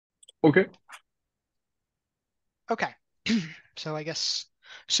Okay. Okay. So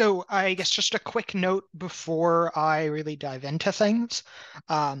I guess just a quick note before I really dive into things.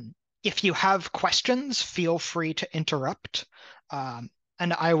 Um, if you have questions, feel free to interrupt. Um,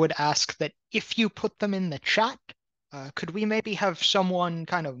 and I would ask that if you put them in the chat, could we maybe have someone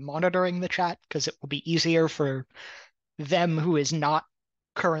kind of monitoring the chat? Because it will be easier for them who is not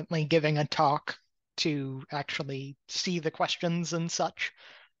currently giving a talk to actually see the questions and such.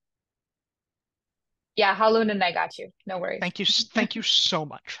 Yeah, Halun and I got you. No worries. Thank you so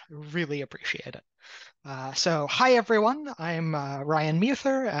much. I really appreciate it. So, hi everyone. I'm Ryan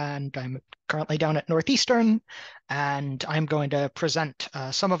Muther, and I'm currently down at Northeastern, and I'm going to present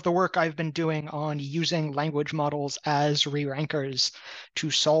some of the work I've been doing on using language models as re-rankers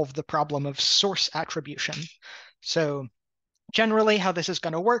to solve the problem of source attribution. So, generally, how this is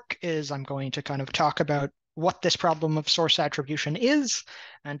going to work is I'm going to kind of talk about what this problem of source attribution is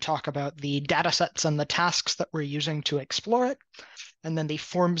and talk about the data sets and the tasks that we're using to explore it, and then the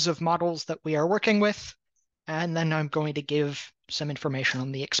forms of models that we are working with. And then I'm going to give some information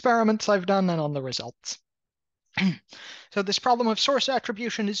on the experiments I've done and on the results. So this problem of source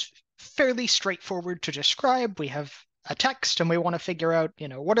attribution is fairly straightforward to describe. We have a text and we want to figure out,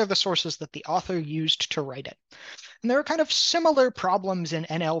 what are the sources that the author used to write it. And there are kind of similar problems in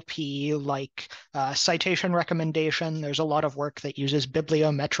NLP, like citation recommendation. There's a lot of work that uses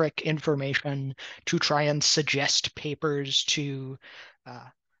bibliometric information to try and suggest papers uh,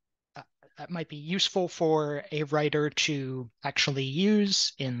 that might be useful for a writer to actually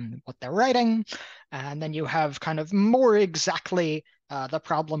use in what they're writing. And then you have kind of more exactly the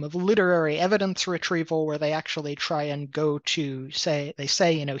problem of literary evidence retrieval, where they actually try and go to they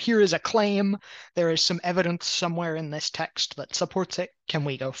say, here is a claim. There is some evidence somewhere in this text that supports it. Can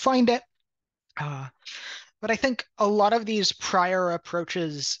we go find it? Uh, but I think a lot of these prior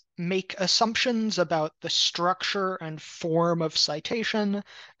approaches make assumptions about the structure and form of citation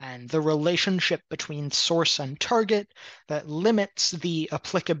and the relationship between source and target that limits the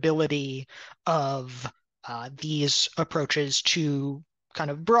applicability of these approaches to kind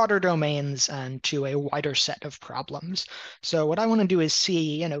of broader domains and to a wider set of problems. So what I want to do is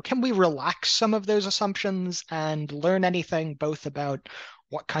see, can we relax some of those assumptions and learn anything both about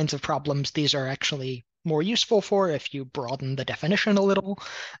what kinds of problems these are actually more useful for if you broaden the definition a little,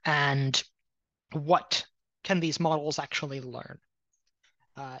 and what can these models actually learn?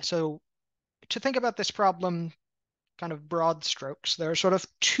 So to think about this problem, kind of broad strokes, there are sort of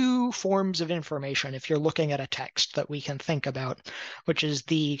two forms of information if you're looking at a text that we can think about, which is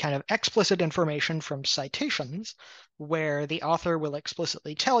the kind of explicit information from citations, where the author will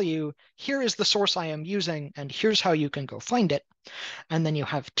explicitly tell you, here is the source I am using, and here's how you can go find it. And then you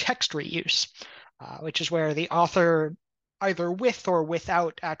have text reuse, which is where the author, either with or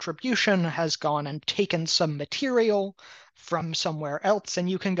without attribution, has gone and taken some material from somewhere else, and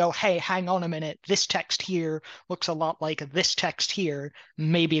you can go, hey, hang on a minute, this text here looks a lot like this text here.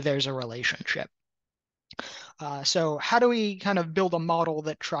 Maybe there's a relationship. So how do we kind of build a model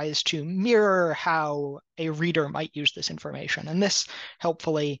that tries to mirror how a reader might use this information? And this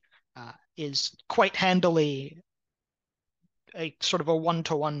helpfully is quite handily a sort of a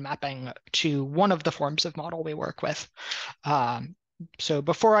one-to-one mapping to one of the forms of model we work with. So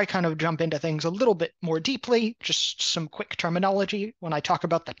before I kind of jump into things a little bit more deeply, just some quick terminology. When I talk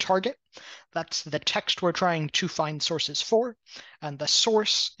about the target, that's the text we're trying to find sources for, and the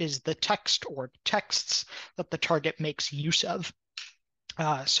source is the text or texts that the target makes use of.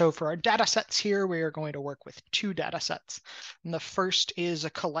 So for our data sets here, we are going to work with two data sets. And the first is a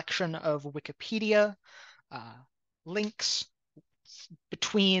collection of Wikipedia links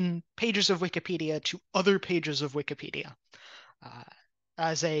between pages of Wikipedia to other pages of Wikipedia uh,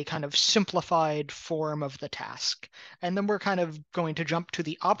 as a kind of simplified form of the task. And then we're kind of going to jump to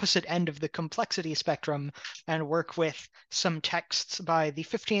the opposite end of the complexity spectrum and work with some texts by the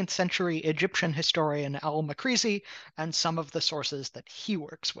 15th century Egyptian historian al-Makrizi and some of the sources that he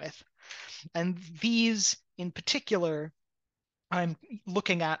works with. And these in particular I'm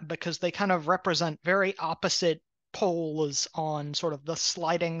looking at because they kind of represent very opposite poles on sort of the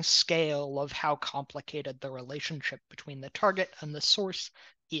sliding scale of how complicated the relationship between the target and the source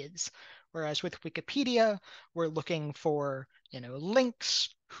is. Whereas with Wikipedia, we're looking for,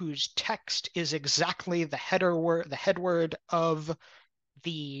 links whose text is exactly the head word of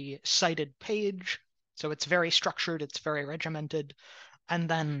the cited page. So it's very structured, it's very regimented. And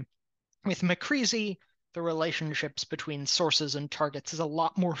then with Makrizi, the relationships between sources and targets is a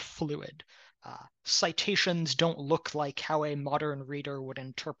lot more fluid. Citations don't look like how a modern reader would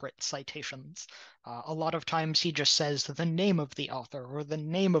interpret citations. A lot of times he just says the name of the author or the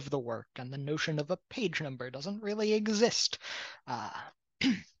name of the work, and the notion of a page number doesn't really exist.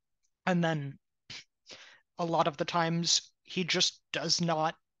 And then a lot of the times he just does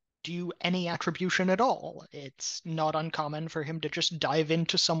not do any attribution at all. It's not uncommon for him to just dive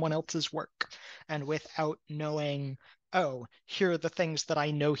into someone else's work, and without knowing, oh, here are the things that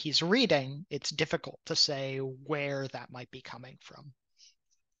I know he's reading, it's difficult to say where that might be coming from.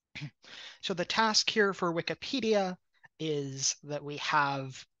 So the task here for Wikipedia is that we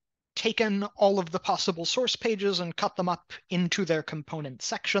have taken all of the possible source pages and cut them up into their component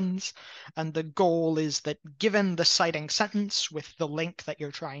sections. And the goal is that given the citing sentence with the link that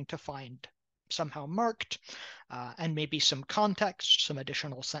you're trying to find somehow marked, and maybe some context, some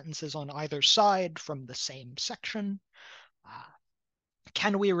additional sentences on either side from the same section,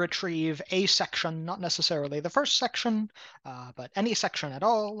 can we retrieve a section, not necessarily the first section, but any section at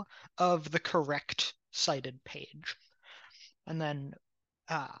all, of the correct cited page? And then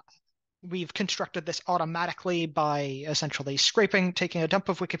we've constructed this automatically by essentially scraping, taking a dump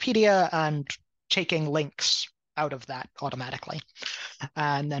of Wikipedia and taking links out of that automatically.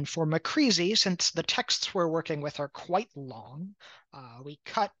 And then for McCreasy, since the texts we're working with are quite long, we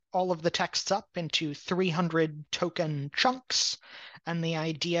cut all of the texts up into 300 token chunks. And the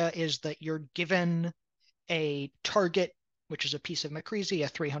idea is that you're given a target, which is a piece of McCreasy, a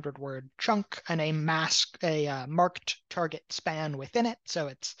 300-word chunk, and a marked target span within it. So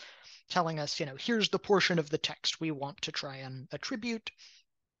it's telling us, here's the portion of the text we want to try and attribute.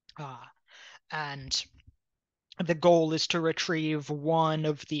 And the goal is to retrieve one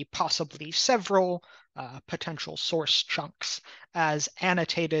of the possibly several potential source chunks as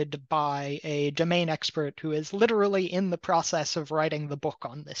annotated by a domain expert who is literally in the process of writing the book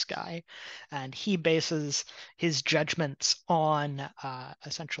on this guy. And he bases his judgments on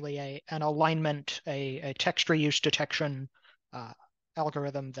essentially an alignment, a text reuse detection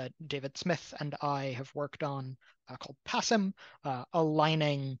algorithm that David Smith and I have worked on called PASM,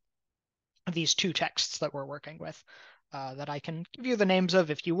 aligning these two texts that we're working with, that I can give you the names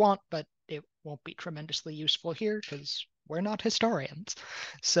of if you want, but it won't be tremendously useful here because we're not historians.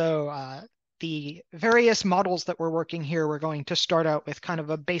 So the various models that we're working here, we're going to start out with kind of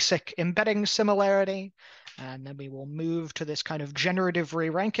a basic embedding similarity, and then we will move to this kind of generative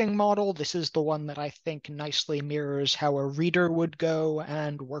re-ranking model. This is the one that I think nicely mirrors how a reader would go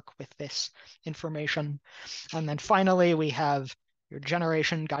and work with this information. And then finally, we have your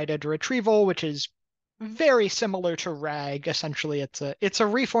generation guided retrieval, which is very similar to RAG. Essentially, it's a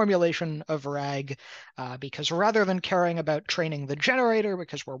reformulation of RAG, because rather than caring about training the generator,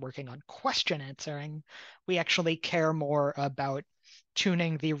 because we're working on question answering, we actually care more about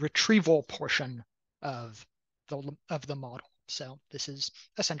tuning the retrieval portion of the model. So this is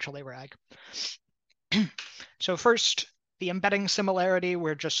essentially RAG. So first, the embedding similarity,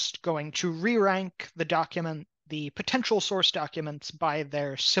 we're just going to re-rank the potential source documents by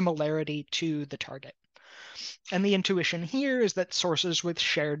their similarity to the target. And the intuition here is that sources with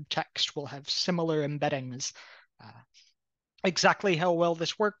shared text will have similar embeddings. Exactly how well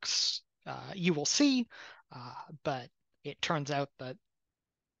this works, you will see, but it turns out that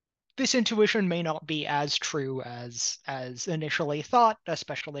this intuition may not be as true as initially thought,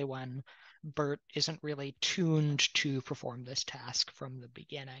 especially when BERT isn't really tuned to perform this task from the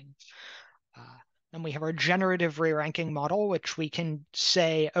beginning. Then we have our generative re-ranking model, which we can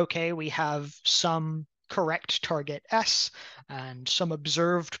say, okay, we have some correct target S and some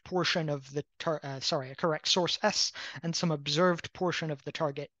observed portion of the a correct source S and some observed portion of the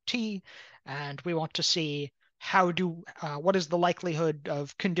target T, and we want to see what is the likelihood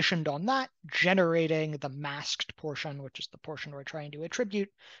of, conditioned on that, generating the masked portion, which is the portion we're trying to attribute.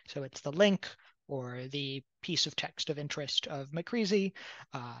 So it's the link or the piece of text of interest of McCreasy,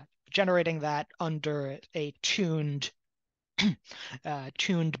 generating that under a tuned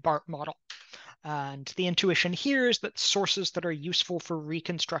BART model. And the intuition here is that sources that are useful for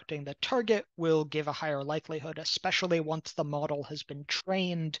reconstructing the target will give a higher likelihood, especially once the model has been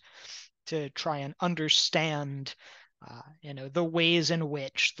trained to try and understand the ways in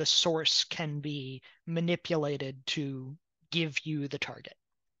which the source can be manipulated to give you the target.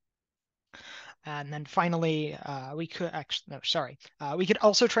 And then finally, we could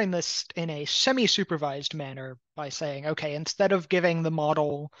also train this in a semi-supervised manner by saying, okay, instead of giving the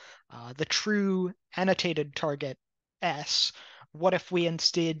model the true annotated target S, what if we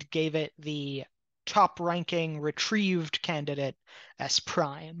instead gave it the top ranking retrieved candidate S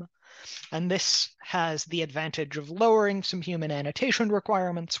prime? And this has the advantage of lowering some human annotation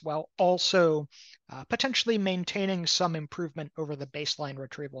requirements while also potentially maintaining some improvement over the baseline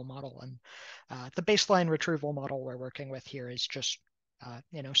retrieval model. And the baseline retrieval model we're working with here is just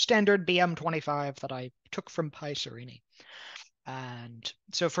standard BM25 that I took from PySerini. And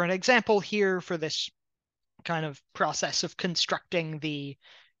so for an example here for this kind of process of constructing the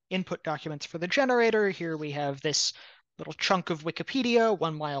input documents for the generator, here we have this little chunk of Wikipedia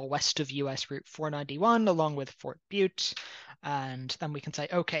 1 mile west of US Route 491 along with Fort Butte. And then we can say,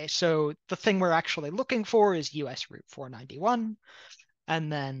 okay, so the thing we're actually looking for is US Route 491.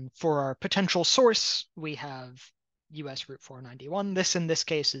 And then for our potential source, we have US Route 491. This in this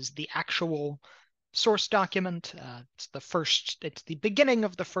case is the actual source document. It's the beginning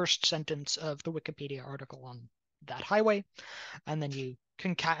of the first sentence of the Wikipedia article on that highway. And then you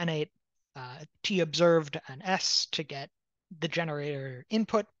concatenate T observed and S to get the generator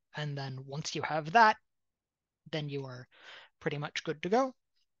input. And then once you have that, then you are pretty much good to go.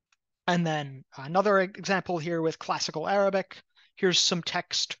 And then another example here with classical Arabic. Here's some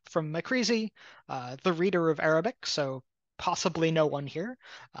text from Makrizi, the reader of Arabic, so possibly no one here.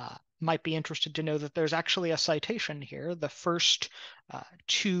 Might be interested to know that there's actually a citation here. The first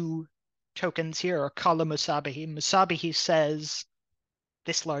two tokens here are Kala Musabihi. Musabihi says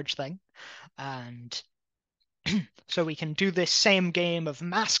this large thing. And so we can do this same game of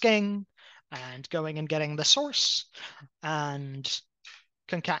masking and going and getting the source and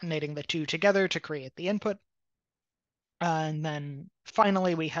concatenating the two together to create the input. And then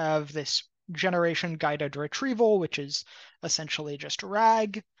finally, we have this generation guided retrieval, which is essentially just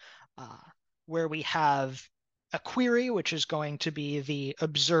RAG, where we have a query, which is going to be the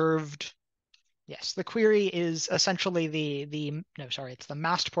observed. Yes, the query is essentially it's the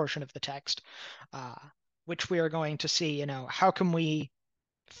masked portion of the text, which we are going to see, how can we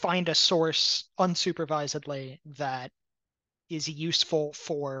find a source unsupervisedly that is useful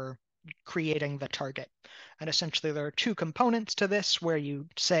for creating the target. And essentially there are two components to this where you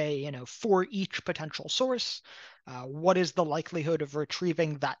say, for each potential source, what is the likelihood of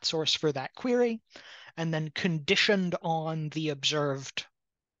retrieving that source for that query? And then conditioned on the observed,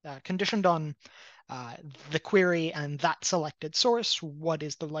 conditioned on the query and that selected source, what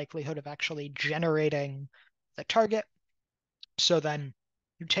is the likelihood of actually generating the target? So then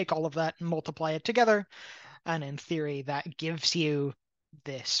you take all of that and multiply it together. And in theory, that gives you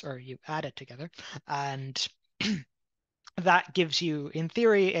this, or you add it together, and that gives you, in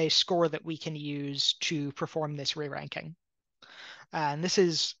theory, a score that we can use to perform this re-ranking. And this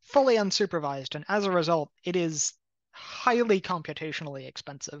is fully unsupervised, and as a result, it is highly computationally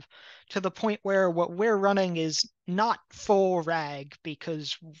expensive to the point where what we're running is not full RAG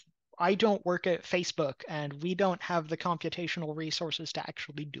because I don't work at Facebook and we don't have the computational resources to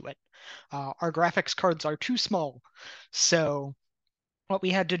actually do it. Our graphics cards are too small. So what we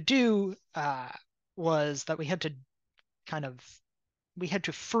had to do was that we had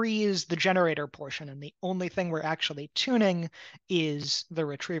to freeze the generator portion, and the only thing we're actually tuning is the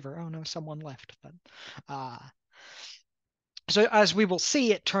retriever. Oh no, someone left. So as we will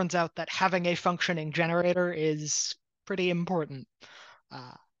see, it turns out that having a functioning generator is pretty important.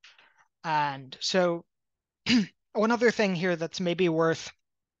 And so one other thing here that's maybe worth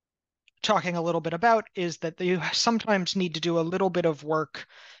talking a little bit about is that you sometimes need to do a little bit of work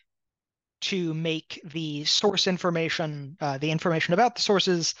to make the source information, the information about the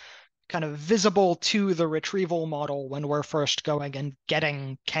sources, kind of visible to the retrieval model when we're first going and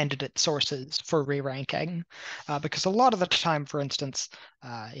getting candidate sources for re-ranking. Because a lot of the time, for instance,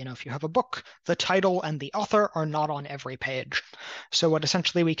 if you have a book, the title and the author are not on every page. So what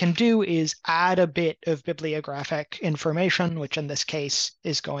essentially we can do is add a bit of bibliographic information, which in this case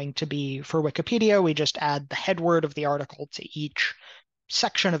is going to be for Wikipedia. We just add the head word of the article to each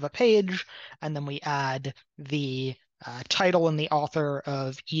section of a page, and then we add the title and the author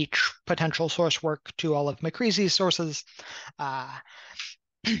of each potential source work to all of Makrizi's sources.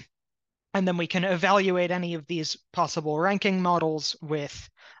 And then we can evaluate any of these possible ranking models with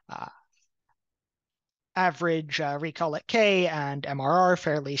average recall at K and MRR,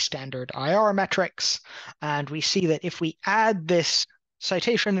 fairly standard IR metrics. And we see that if we add this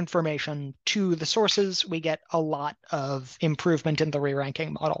citation information to the sources, we get a lot of improvement in the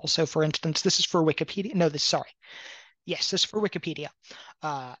re-ranking model. So for instance, this is for Wikipedia. No, Yes, this is for Wikipedia.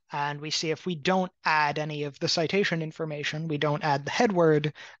 And we see if we don't add any of the citation information, we don't add the head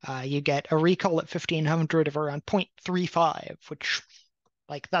word, you get a recall at 1500 of around 0.35, which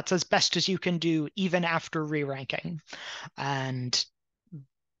that's as best as you can do even after re-ranking. And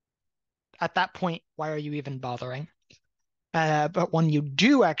at that point, why are you even bothering? But when you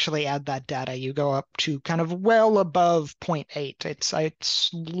do actually add that data, you go up to kind of well above zero 0.8.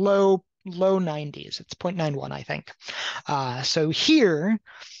 It's low 90s. It's 0.91, I think. So here,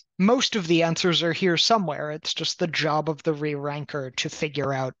 most of the answers are here somewhere. It's just the job of the re-ranker to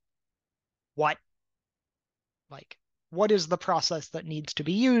figure out what like what is the process that needs to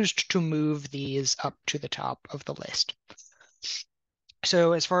be used to move these up to the top of the list.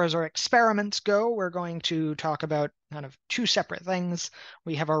 So as far as our experiments go, we're going to talk about kind of two separate things.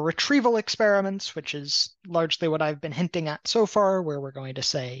 We have our retrieval experiments, which is largely what I've been hinting at so far, where we're going to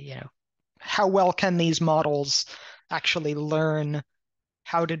say, how well can these models actually learn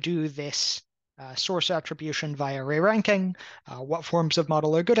how to do this source attribution via re-ranking, what forms of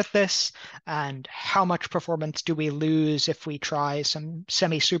model are good at this, and how much performance do we lose if we try some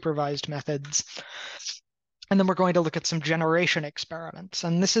semi-supervised methods. And then we're going to look at some generation experiments.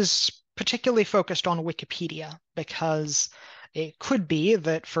 And this is particularly focused on Wikipedia because it could be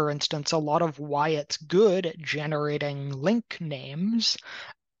that, for instance, a lot of why it's good at generating link names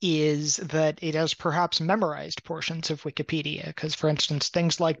is that it has perhaps memorized portions of Wikipedia. Because, for instance,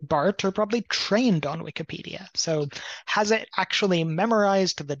 things like BART are probably trained on Wikipedia. So has it actually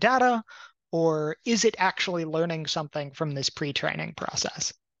memorized the data, or is it actually learning something from this pre-training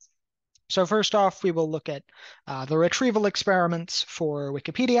process? So first off, we will look at the retrieval experiments for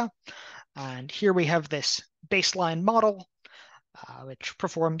Wikipedia. And here we have this baseline model, which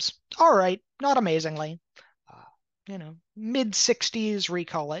performs all right, not amazingly. Mid 60s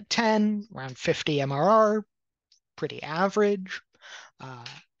recall at 10, around 50 MRR, pretty average.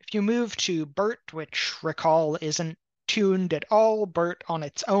 If you move to BERT, which recall isn't tuned at all, BERT on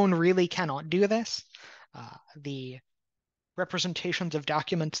its own really cannot do this. The representations of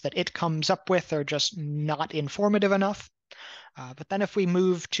documents that it comes up with are just not informative enough. But then if we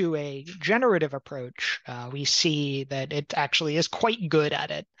move to a generative approach, we see that it actually is quite good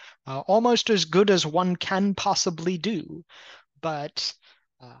at it, almost as good as one can possibly do, but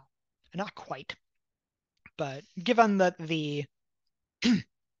not quite. But given that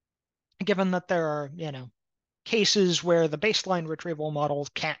there are, cases where the baseline retrieval model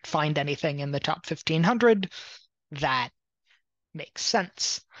can't find anything in the top 1500, that makes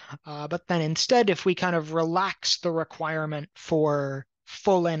sense. But then instead, if we kind of relax the requirement for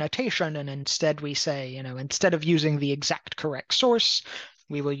full annotation and instead we say, instead of using the exact correct source,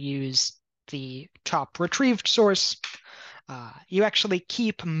 we will use the top retrieved source, you actually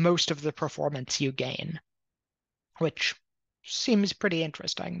keep most of the performance you gain, which seems pretty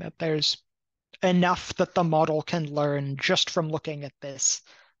interesting that there's enough that the model can learn just from looking at this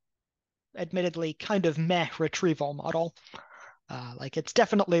admittedly kind of meh retrieval model. Like it's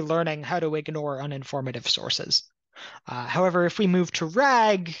definitely learning how to ignore uninformative sources. However, if we move to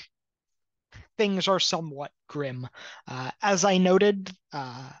RAG, things are somewhat grim. As I noted,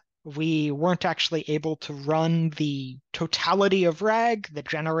 we weren't actually able to run the totality of RAG. The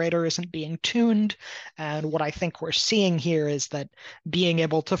generator isn't being tuned. And what I think we're seeing here is that being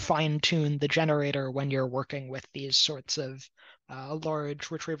able to fine-tune the generator when you're working with these sorts of large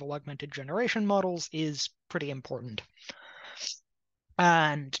retrieval augmented generation models is pretty important.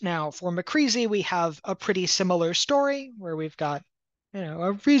 And now for McCreasy, we have a pretty similar story where we've got,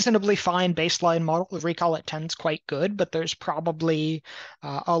 a reasonably fine baseline model. Recall at 10 is quite good, but there's probably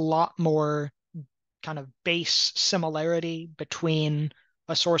a lot more kind of base similarity between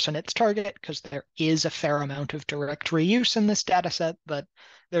a source and its target because there is a fair amount of direct reuse in this data set, but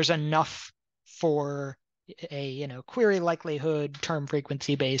there's enough for a query likelihood term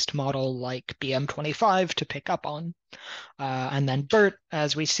frequency based model like BM25 to pick up on. And then BERT,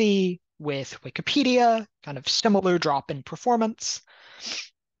 as we see with Wikipedia, kind of similar drop in performance.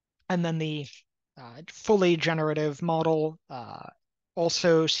 And then the fully generative model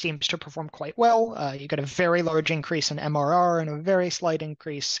also seems to perform quite well. You get a very large increase in MRR and a very slight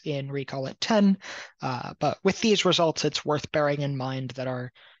increase in recall at 10. But with these results, it's worth bearing in mind that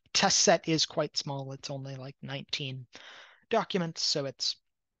our test set is quite small. It's only like 19 documents, so it's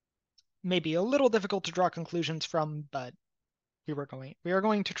maybe a little difficult to draw conclusions from, but we are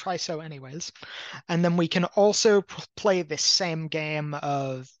going to try so anyways. And then we can also play this same game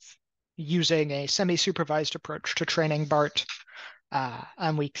of using a semi-supervised approach to training BART.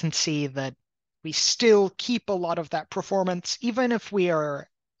 And we can see that we still keep a lot of that performance, even if we are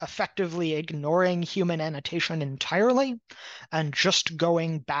effectively ignoring human annotation entirely and just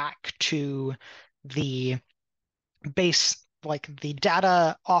going back to the base, like the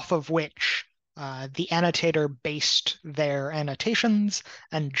data off of which the annotator based their annotations,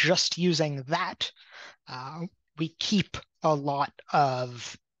 and just using that, we keep a lot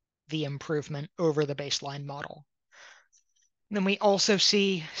of the improvement over the baseline model. Then we also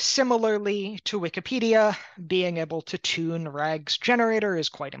see, similarly to Wikipedia, being able to tune RAG's generator is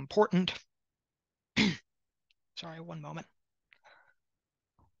quite important. Sorry, one moment.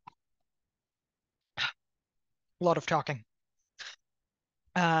 A lot of talking.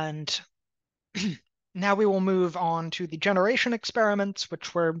 And now we will move on to the generation experiments,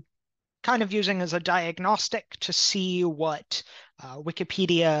 which we're kind of using as a diagnostic to see what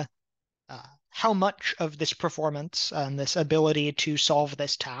Wikipedia, how much of this performance and this ability to solve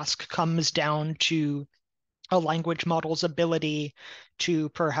this task comes down to a language model's ability to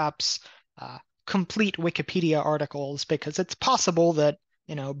perhaps complete Wikipedia articles, because it's possible that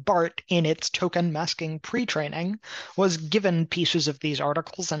BART in its token masking pre-training was given pieces of these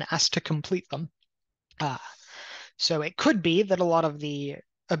articles and asked to complete them. So it could be that a lot of the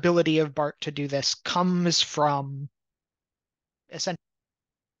ability of BART to do this comes from essentially.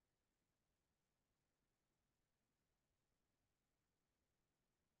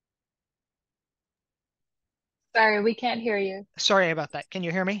 Sorry, we can't hear you. Sorry about that. Can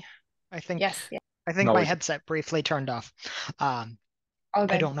you hear me? I think Yes, yeah, I think No, my we can. headset briefly turned off. all I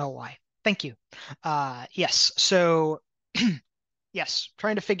good. don't know why. Thank you. Yes. So yes,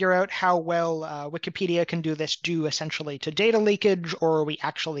 trying to figure out how well Wikipedia can do this due essentially to data leakage, or are we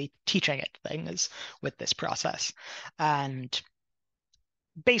actually teaching it things with this process? And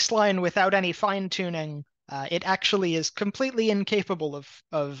baseline, without any fine tuning, it actually is completely incapable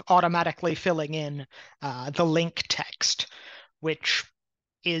of automatically filling in the link text, which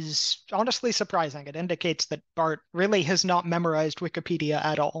is honestly surprising. It indicates that BART really has not memorized Wikipedia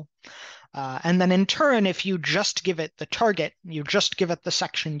at all. And then in turn, if you just give it the target, you just give it the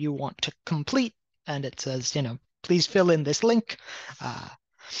section you want to complete, and it says, please fill in this link,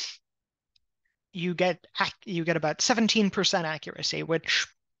 you get about 17% accuracy, which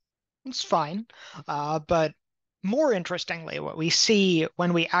is fine. But more interestingly, what we see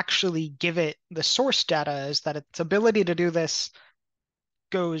when we actually give it the source data is that its ability to do this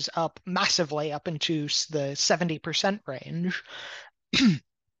goes up massively, up into the 70% range.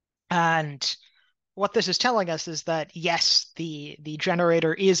 And what this is telling us is that yes, the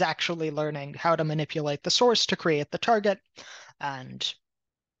generator is actually learning how to manipulate the source to create the target, and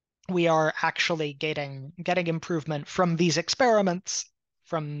we are actually getting improvement from these experiments,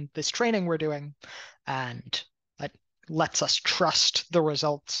 from this training we're doing, and that lets us trust the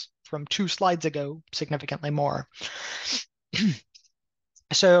results from 2 slides ago significantly more.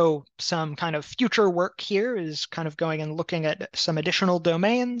 So some kind of future work here is kind of going and looking at some additional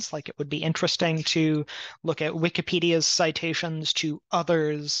domains. Like, it would be interesting to look at Wikipedia's citations to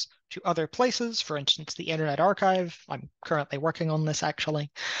other places, for instance, the Internet Archive. I'm currently working on this actually.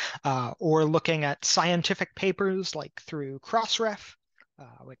 Or looking at scientific papers like through Crossref,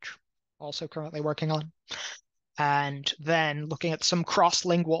 which also currently working on. And then looking at some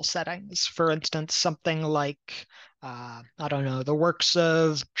cross-lingual settings. For instance, something like, I don't know, the works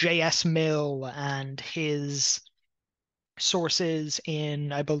of J.S. Mill and his sources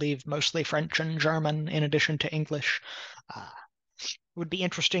in, I believe, mostly French and German, in addition to English. Would be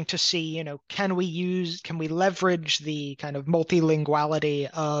interesting to see, can we leverage the kind of multilinguality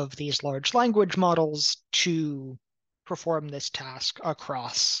of these large language models to perform this task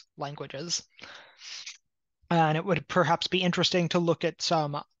across languages? And it would perhaps be interesting to look at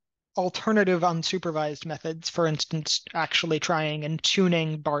some alternative unsupervised methods, for instance, actually trying and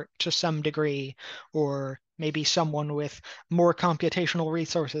tuning BART to some degree, or maybe someone with more computational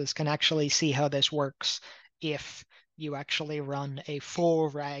resources can actually see how this works if you actually run a full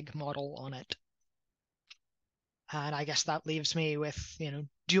RAG model on it. And I guess that leaves me with,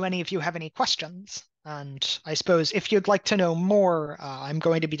 do any of you have any questions? And I suppose if you'd like to know more, I'm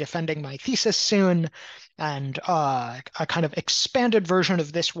going to be defending my thesis soon, and a kind of expanded version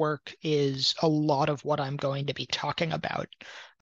of this work is a lot of what I'm going to be talking about.